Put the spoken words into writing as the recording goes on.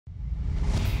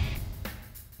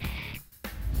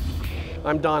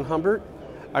I'm Don Humbert.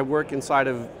 I work inside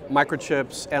of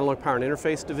Microchip's Analog Power and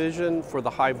Interface division for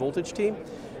the high voltage team.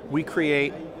 We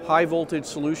create high voltage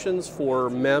solutions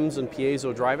for MEMS and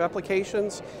piezo drive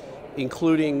applications,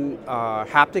 including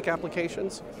haptic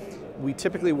applications. We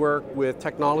typically work with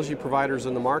technology providers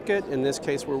in the market. In this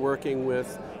case, we're working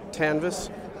with Tanvas,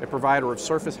 a provider of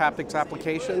surface haptics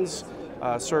applications,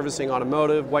 servicing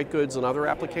automotive, white goods, and other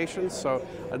applications. So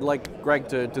I'd like Greg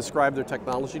to describe their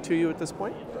technology to you at this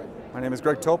point. My name is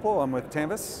Greg Topol, I'm with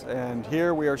Tanvas, and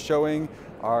here we are showing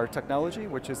our technology,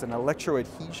 which is an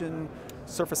electroadhesion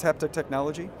surface haptic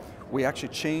technology. We actually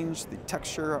change the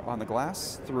texture on the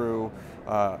glass through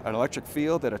an electric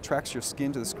field that attracts your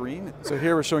skin to the screen. So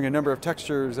here we're showing a number of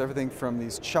textures, everything from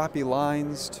these choppy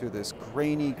lines to this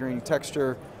grainy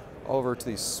texture, over to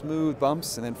these smooth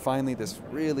bumps, and then finally this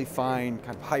really fine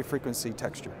kind of high frequency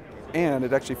texture. And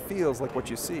it actually feels like what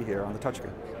you see here on the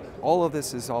touchscreen. All of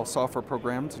this is all software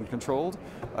programmed and controlled.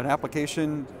 An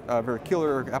application, a very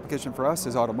killer application for us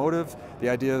is automotive. The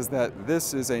idea is that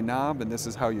this is a knob and this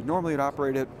is how you normally would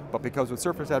operate it, but because with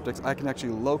surface haptics, I can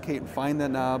actually locate and find that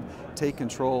knob, take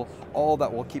control, all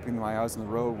that while keeping my eyes on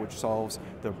the road, which solves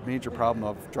the major problem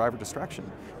of driver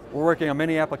distraction. We're working on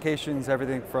many applications,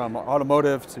 everything from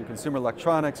automotive to consumer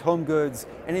electronics, home goods,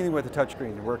 anything with a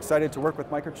touchscreen. We're excited to work with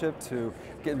Microchip to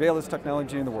unveil this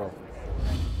technology in the world.